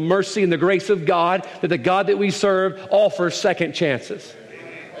thankful for the mercy and the grace of God, that the God that we serve offers second chances.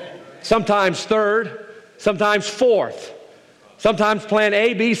 Sometimes third, sometimes fourth, sometimes plan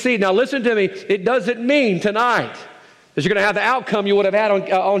A, B, C. Now listen to me, it doesn't mean tonight that you're going to have the outcome you would have had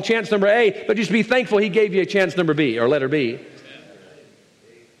on chance number A, but just be thankful he gave you a chance number B, or letter B.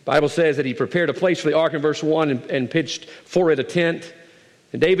 The Bible says that he prepared a place for the ark in verse 1 and pitched for it a tent.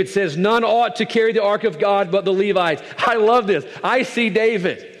 And David says, none ought to carry the ark of God but the Levites. I love this. I see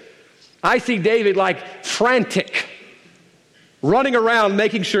David like frantic, running around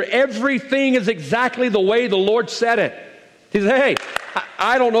making sure everything is exactly the way the Lord said it. He says, hey,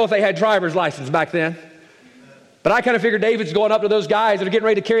 I don't know if they had driver's license back then, but I kind of figure David's going up to those guys that are getting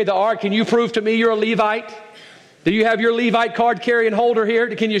ready to carry the ark. Can you prove to me you're a Levite? Do you have your Levite card carrying holder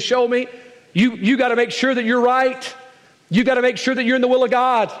here? Can you show me? You got to make sure that you're right. You got to make sure that you're in the will of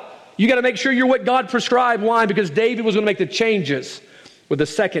God. You got to make sure you're what God prescribed. Why? Because David was going to make the changes with the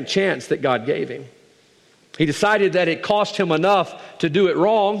second chance that God gave him. He decided that it cost him enough to do it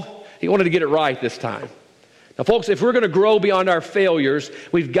wrong. He wanted to get it right this time. Now, folks, if we're going to grow beyond our failures,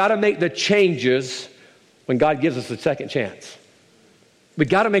 we've got to make the changes when God gives us a second chance. We've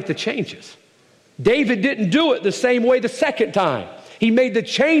got to make the changes. David didn't do it the same way the second time. He made the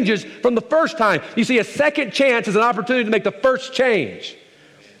changes from the first time. You see, a second chance is an opportunity to make the first change.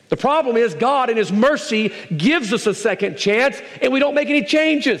 The problem is God in His mercy gives us a second chance and we don't make any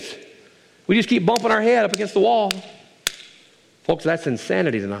changes. We just keep bumping our head up against the wall. Folks, that's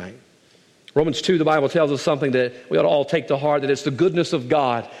insanity tonight. Romans 2, the Bible tells us something that we ought to all take to heart, that it's the goodness of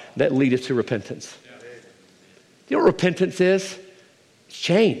God that leadeth to repentance. You know what repentance is? It's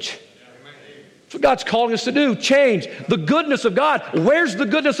change. That's what God's calling us to do, change. The goodness of God. Where's the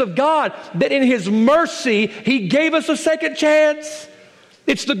goodness of God? That in His mercy, He gave us a second chance.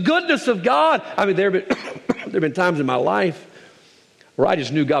 It's the goodness of God. I mean, there have been times in my life where I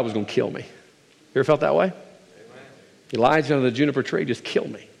just knew God was going to kill me. You ever felt that way? Amen. Elijah under the juniper tree just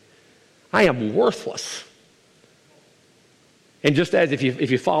killed me. I am worthless. And just as if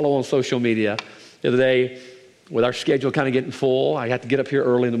you follow on social media, the other day, with our schedule kind of getting full, I had to get up here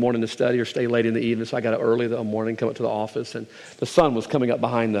early in the morning to study or stay late in the evening. So I got up early in the morning, come up to the office, and the sun was coming up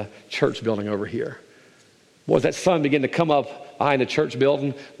behind the church building over here. Boy, as that sun began to come up behind the church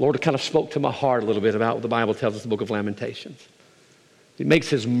building, the Lord kind of spoke to my heart a little bit about what the Bible tells us in the book of Lamentations. He makes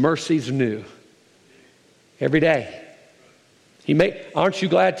His mercies new every day. Aren't you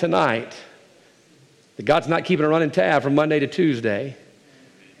glad tonight that God's not keeping a running tab from Monday to Tuesday?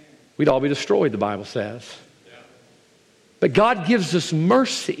 We'd all be destroyed, the Bible says. But God gives us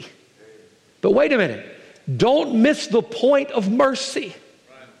mercy. But wait a minute. Don't miss the point of mercy.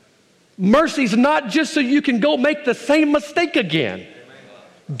 Mercy's not just so you can go make the same mistake again.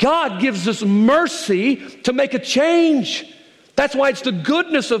 God gives us mercy to make a change. That's why it's the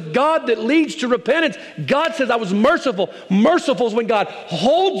goodness of God that leads to repentance. God says, I was merciful. Merciful is when God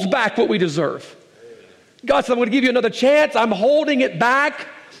holds back what we deserve. God said, I'm going to give you another chance. I'm holding it back.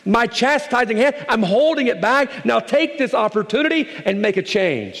 My chastising hand, I'm holding it back. Now take this opportunity and make a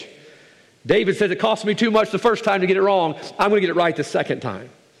change. David says, it cost me too much the first time to get it wrong. I'm going to get it right the second time.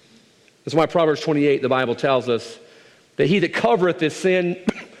 That's why Proverbs 28, the Bible tells us that he that covereth his sin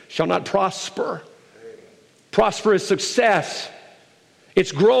shall not prosper. Prosper is success.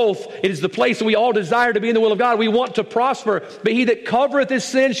 It's growth. It is the place that we all desire to be in the will of God. We want to prosper. But he that covereth his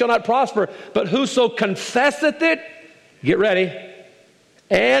sin shall not prosper. But whoso confesseth it, get ready,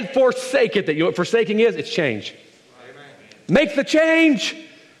 and forsaketh it. You know what forsaking is? It's change. Amen. Make the change.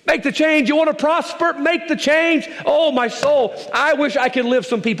 Make the change. You want to prosper? Make the change. Oh, my soul, I wish I could live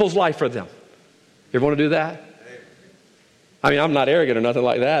some people's life for them. You ever want to do that? I mean, I'm not arrogant or nothing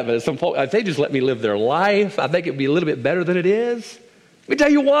like that, but some folks, if they just let me live their life, I think it'd be a little bit better than it is. Let me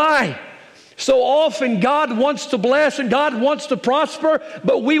tell you why. So often God wants to bless and God wants to prosper,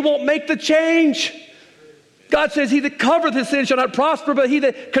 but we won't make the change. God says, he that covereth his sin shall not prosper, but he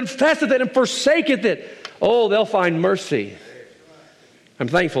that confesseth it and forsaketh it, oh, they'll find mercy. I'm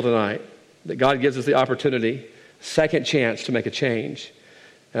thankful tonight that God gives us the opportunity, second chance to make a change.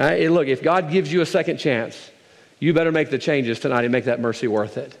 And look, if God gives you a second chance, you better make the changes tonight and make that mercy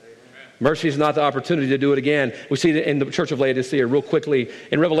worth it. Mercy is not the opportunity to do it again. We see that in the church of Laodicea real quickly.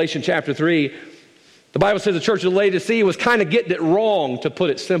 In Revelation chapter 3, the Bible says the church of Laodicea was kind of getting it wrong, to put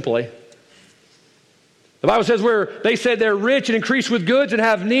it simply. The Bible says where they said they're rich and increased with goods and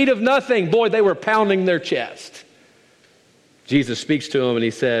have need of nothing. Boy, they were pounding their chest. Jesus speaks to them and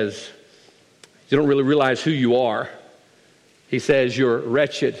he says, you don't really realize who you are. He says, you're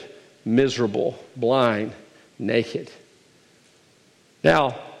wretched, miserable, blind, naked.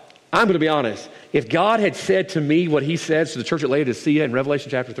 Now, I'm going to be honest. If God had said to me what he says to the church at Laodicea in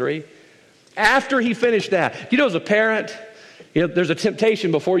Revelation chapter 3, after he finished that, as a parent, there's a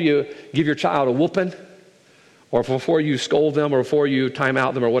temptation before you give your child a whooping, or before you scold them, or before you time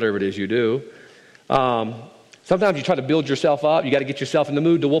out them, or whatever it is you do. Sometimes you try to build yourself up. You got to get yourself in the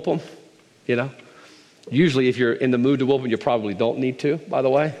mood to whoop them, Usually if you're in the mood to whoop them, you probably don't need to, by the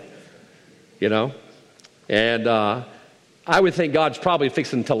way. And I would think God's probably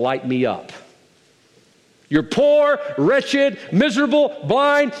fixing to light me up. You're poor, wretched, miserable,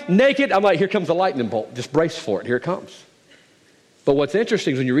 blind, naked. I'm like, here comes the lightning bolt. Just brace for it. Here it comes. But what's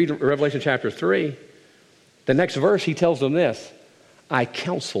interesting is when you read Revelation chapter 3, the next verse, he tells them this, I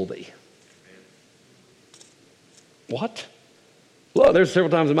counsel thee. What? Look, there's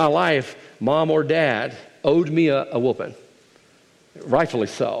several times in my life, mom or dad owed me a whooping. Rightfully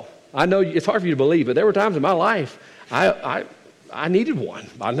so. I know it's hard for you to believe, but there were times in my life I needed one.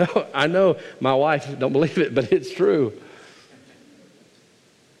 I know my wife don't believe it, but it's true.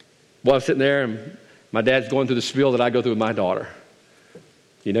 Well, I'm sitting there and my dad's going through the spiel that I go through with my daughter.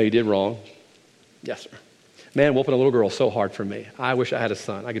 You did wrong. Yes, sir. Man, whooping a little girl is so hard for me. I wish I had a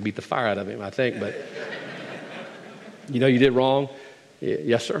son. I could beat the fire out of him, I think, but you did wrong.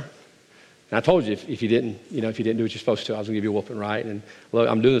 Yes, sir. And I told you if you didn't do what you're supposed to, I was going to give you a whooping, right? And look,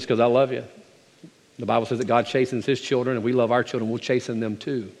 I'm doing this because I love you. The Bible says that God chastens his children, and we love our children. We'll chasten them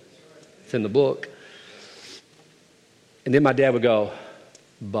too. It's in the book. And then my dad would go,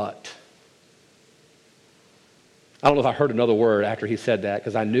 but. I don't know if I heard another word after he said that,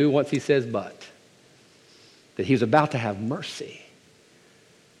 because I knew once he says but, that he was about to have mercy.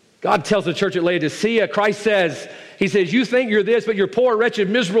 God tells the church at Laodicea, Christ says, he says, you think you're this, but you're poor, wretched,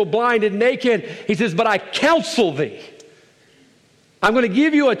 miserable, blind, and naked. He says, but I counsel thee. I'm going to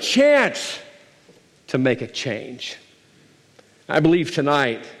give you a chance to make a change. I believe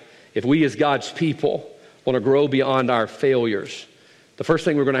tonight, if we as God's people want to grow beyond our failures, the first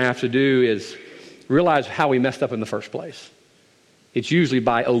thing we're going to have to do is realize how we messed up in the first place. It's usually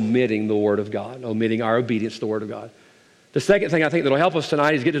by omitting the Word of God, omitting our obedience to the Word of God. The second thing I think that will help us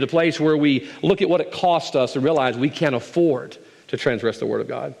tonight is get to the place where we look at what it costs us and realize we can't afford to transgress the Word of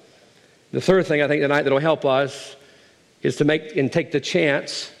God. The third thing I think tonight that will help us is to make and take the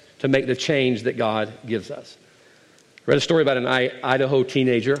chance to make the change that God gives us. I read a story about an Idaho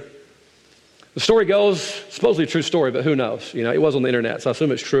teenager. The story goes, supposedly a true story, but who knows? It was on the internet, so I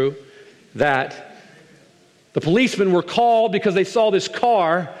assume it's true, that the policemen were called because they saw this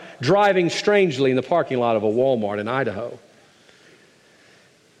car driving strangely in the parking lot of a Walmart in Idaho.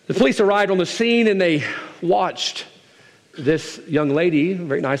 The police arrived on the scene and they watched this young lady,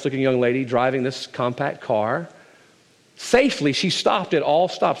 very nice looking young lady, driving this compact car. Safely, she stopped at all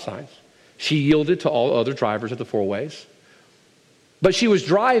stop signs. She yielded to all other drivers at the four ways. But she was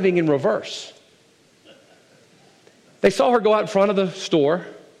driving in reverse. They saw her go out in front of the store,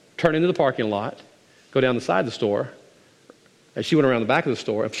 turn into the parking lot, go down the side of the store, and she went around the back of the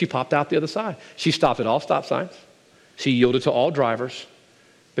store, and she popped out the other side. She stopped at all stop signs. She yielded to all drivers,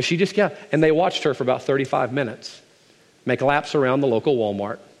 but she just kept, and they watched her for about 35 minutes make laps around the local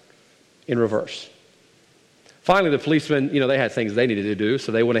Walmart in reverse. Finally, the policemen, they had things they needed to do,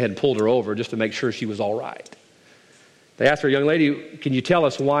 so they went ahead and pulled her over just to make sure she was all right. They asked her, young lady, can you tell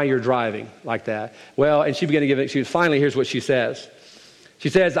us why you're driving like that? Well, and she began to give an excuse. Finally, here's what she says. She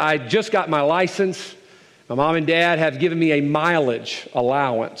says, I just got my license. My mom and dad have given me a mileage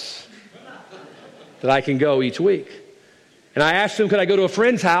allowance that I can go each week. And I asked them, could I go to a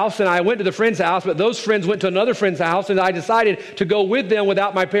friend's house? And I went to the friend's house, but those friends went to another friend's house, and I decided to go with them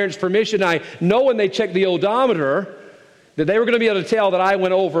without my parents' permission. I know when they checked the odometer that they were going to be able to tell that I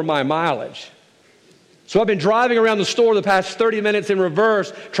went over my mileage. So I've been driving around the store the past 30 minutes in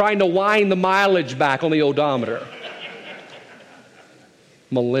reverse, trying to wind the mileage back on the odometer.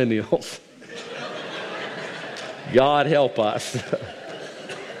 Millennials. God help us.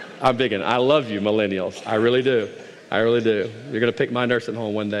 I'm bigging. I love you, millennials. I really do. I really do. You're going to pick my nursing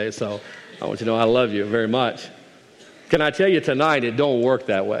home one day, so I want you to know I love you very much. Can I tell you tonight, it don't work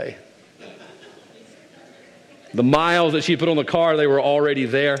that way. The miles that she put on the car, they were already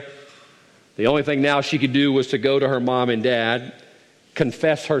there. The only thing now she could do was to go to her mom and dad,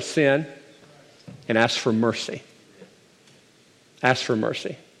 confess her sin and ask for mercy. Ask for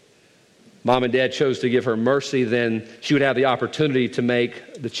mercy. Mom and Dad chose to give her mercy, then she would have the opportunity to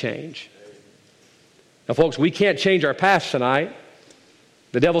make the change. Now, folks, we can't change our past tonight.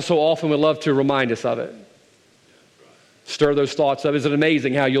 The devil so often would love to remind us of it. Stir those thoughts up. Isn't it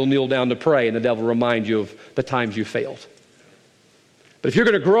amazing how you'll kneel down to pray and the devil will remind you of the times you failed? But if you're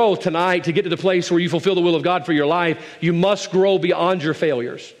going to grow tonight to get to the place where you fulfill the will of God for your life, you must grow beyond your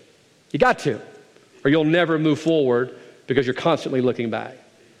failures. You got to, or you'll never move forward because you're constantly looking back.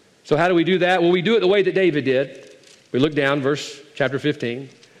 So how do we do that? Well, we do it the way that David did. We look down, chapter 15.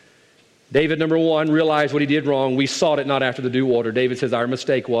 David, number one, realized what he did wrong. We sought it not after the due order. David says our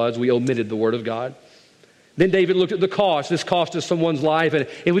mistake was we omitted the word of God. Then David looked at the cost. This cost us someone's life. And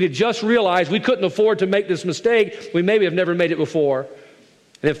if we had just realized we couldn't afford to make this mistake, we maybe have never made it before.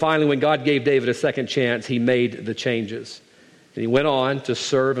 And then finally, when God gave David a second chance, he made the changes. And he went on to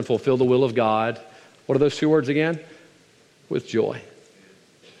serve and fulfill the will of God. What are those two words again? With joy.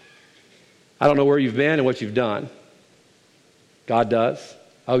 I don't know where you've been and what you've done. God does.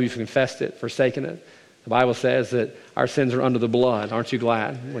 I hope you've confessed it, forsaken it. The Bible says that our sins are under the blood. Aren't you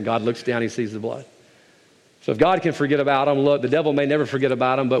glad? When God looks down, he sees the blood. So if God can forget about them, look, the devil may never forget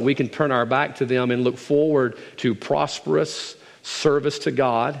about them, but we can turn our back to them and look forward to prosperous service to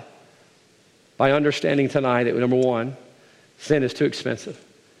God by understanding tonight that, number one, sin is too expensive.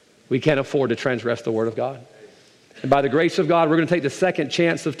 We can't afford to transgress the word of God. And by the grace of God, we're going to take the second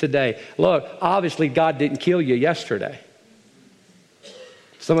chance of today. Look, obviously God didn't kill you yesterday.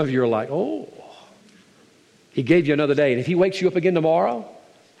 Some of you are like, oh, he gave you another day. And if he wakes you up again tomorrow,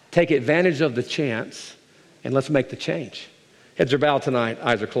 take advantage of the chance and let's make the change. Heads are bowed tonight.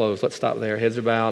 Eyes are closed. Let's stop there. Heads are bowed.